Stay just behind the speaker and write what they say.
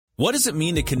What does it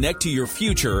mean to connect to your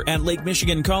future at Lake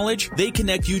Michigan College? They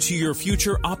connect you to your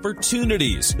future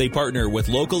opportunities. They partner with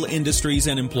local industries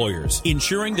and employers,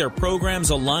 ensuring their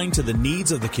programs align to the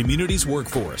needs of the community's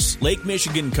workforce. Lake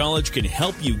Michigan College can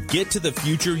help you get to the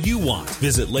future you want.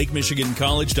 Visit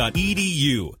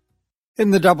lakemichigancollege.edu. In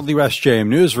the WSJM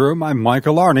newsroom, I'm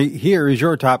Michael Arney. Here is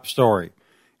your top story.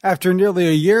 After nearly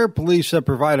a year, police have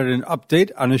provided an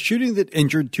update on a shooting that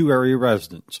injured two area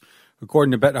residents.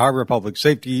 According to Benton Harbor Public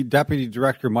Safety Deputy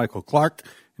Director Michael Clark,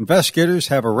 investigators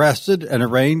have arrested and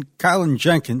arraigned Kylan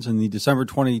Jenkins in the December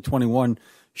 2021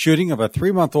 shooting of a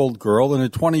 3-month-old girl and a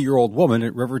 20-year-old woman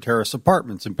at River Terrace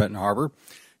Apartments in Benton Harbor.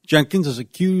 Jenkins is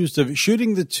accused of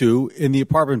shooting the two in the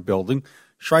apartment building,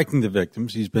 striking the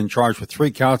victims. He's been charged with 3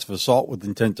 counts of assault with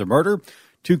intent to murder,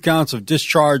 2 counts of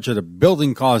discharge at a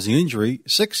building causing injury,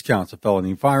 6 counts of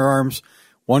felony firearms,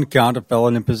 1 count of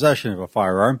felon in possession of a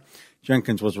firearm.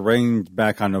 Jenkins was arraigned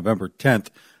back on November 10th.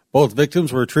 Both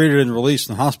victims were treated and released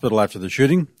in the hospital after the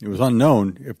shooting. It was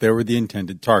unknown if they were the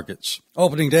intended targets.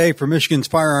 Opening day for Michigan's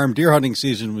firearm deer hunting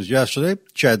season was yesterday.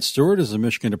 Chad Stewart is the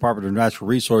Michigan Department of Natural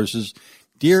Resources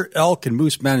deer, elk, and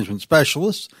moose management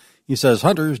specialist. He says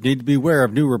hunters need to be aware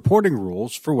of new reporting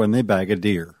rules for when they bag a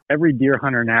deer. Every deer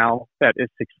hunter now that is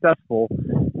successful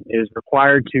is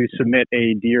required to submit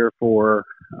a deer for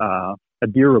a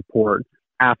deer report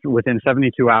within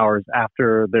 72 hours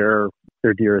after their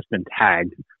deer has been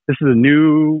tagged. This is a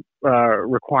new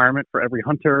requirement for every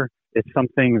hunter. It's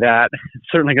something that is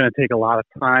certainly going to take a lot of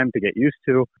time to get used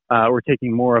to. We're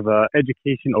taking more of an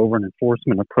education over an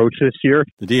enforcement approach this year.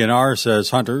 The DNR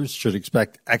says hunters should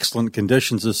expect excellent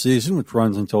conditions this season, which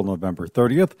runs until November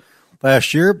 30th.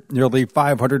 Last year, nearly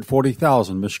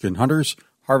 540,000 Michigan hunters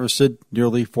harvested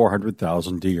nearly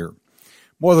 400,000 deer.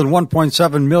 More than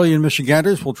 1.7 million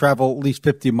Michiganders will travel at least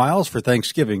 50 miles for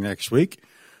Thanksgiving next week.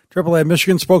 AAA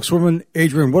Michigan spokeswoman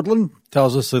Adrienne Woodland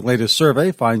tells us the latest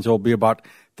survey finds there will be about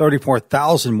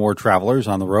 34,000 more travelers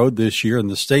on the road this year in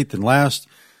the state than last,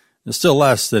 and still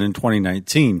less than in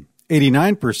 2019.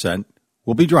 89%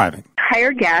 will be driving.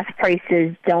 Higher gas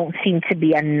prices don't seem to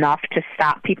be enough to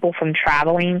stop people from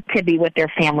traveling to be with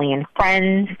their family and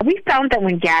friends. We found that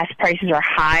when gas prices are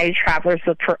high, travelers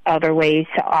look for other ways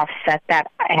to offset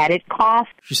that added cost.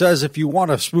 She says if you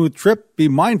want a smooth trip, be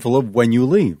mindful of when you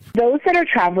leave. Those that are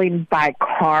traveling by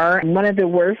car, one of the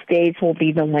worst days will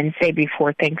be the Wednesday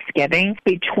before Thanksgiving,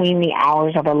 between the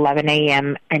hours of 11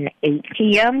 a.m. and 8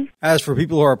 p.m. As for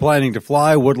people who are planning to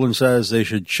fly, Woodland says they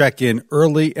should check in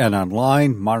early and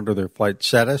online, monitor their flight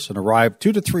status, and arrive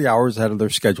 2 to 3 hours ahead of their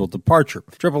scheduled departure.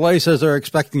 AAA says they're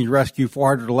expecting to rescue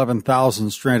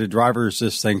 411,000 stranded drivers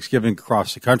this Thanksgiving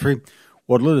across the country.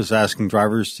 Woodland is asking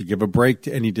drivers to give a break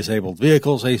to any disabled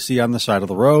vehicles they see on the side of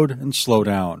the road and slow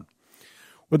down.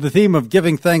 With the theme of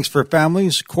giving thanks for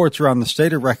families, courts around the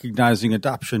state are recognizing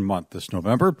Adoption Month this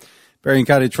November. Berrien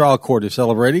County Trial Court is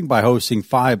celebrating by hosting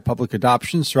 5 public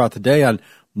adoptions throughout the day on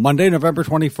Monday, November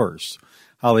 21st.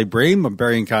 Holly Bream of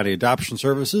Berrien County Adoption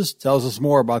Services tells us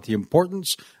more about the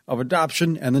importance of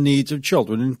adoption and the needs of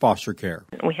children in foster care.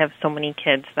 We have so many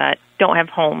kids that don't have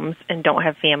homes and don't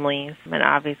have families, and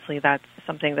obviously that's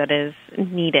something that is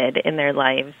needed in their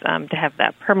lives. To have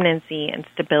that permanency and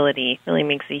stability really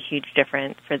makes a huge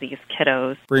difference for these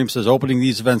kiddos. Bream says opening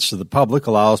these events to the public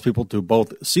allows people to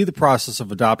both see the process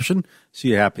of adoption,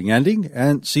 see a happy ending,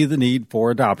 and see the need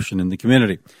for adoption in the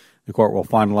community. The court will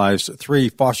finalize 3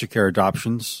 foster care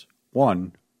adoptions,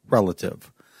 1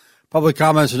 relative. Public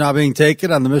comments are now being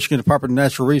taken on the Michigan Department of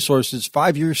Natural Resources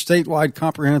 5-year statewide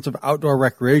comprehensive outdoor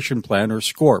recreation plan, or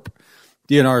SCORP.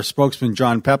 DNR spokesman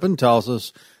John Pepin tells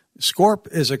us SCORP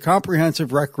is a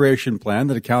comprehensive recreation plan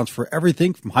that accounts for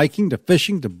everything from hiking to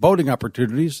fishing to boating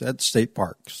opportunities at state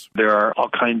parks. There are all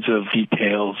kinds of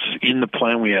details in the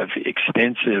plan. We have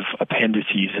extensive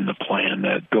appendices in the plan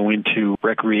that go into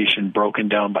recreation broken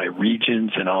down by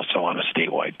regions and also on a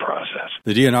statewide process.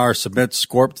 The DNR submits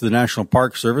SCORP to the National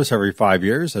Park Service every 5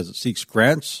 years as it seeks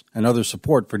grants and other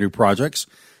support for new projects.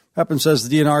 Pepin says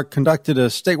the DNR conducted a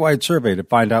statewide survey to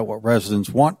find out what residents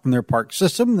want from their park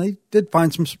system. They did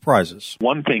find some surprises.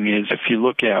 One thing is, if you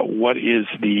look at what is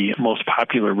the most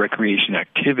popular recreation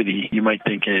activity, you might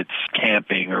think it's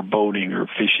camping or boating or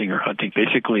fishing or hunting.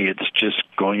 Basically, it's just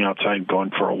going outside and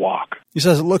going for a walk. He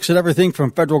says it looks at everything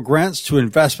from federal grants to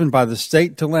investment by the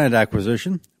state to land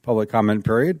acquisition. Public comment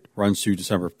period runs through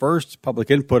December 1st.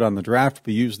 Public input on the draft will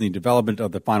be used in the development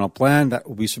of the final plan that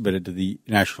will be submitted to the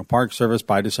National Park Service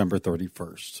by December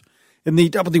 31st. In the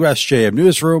WSJM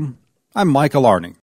newsroom, I'm Michael Arning.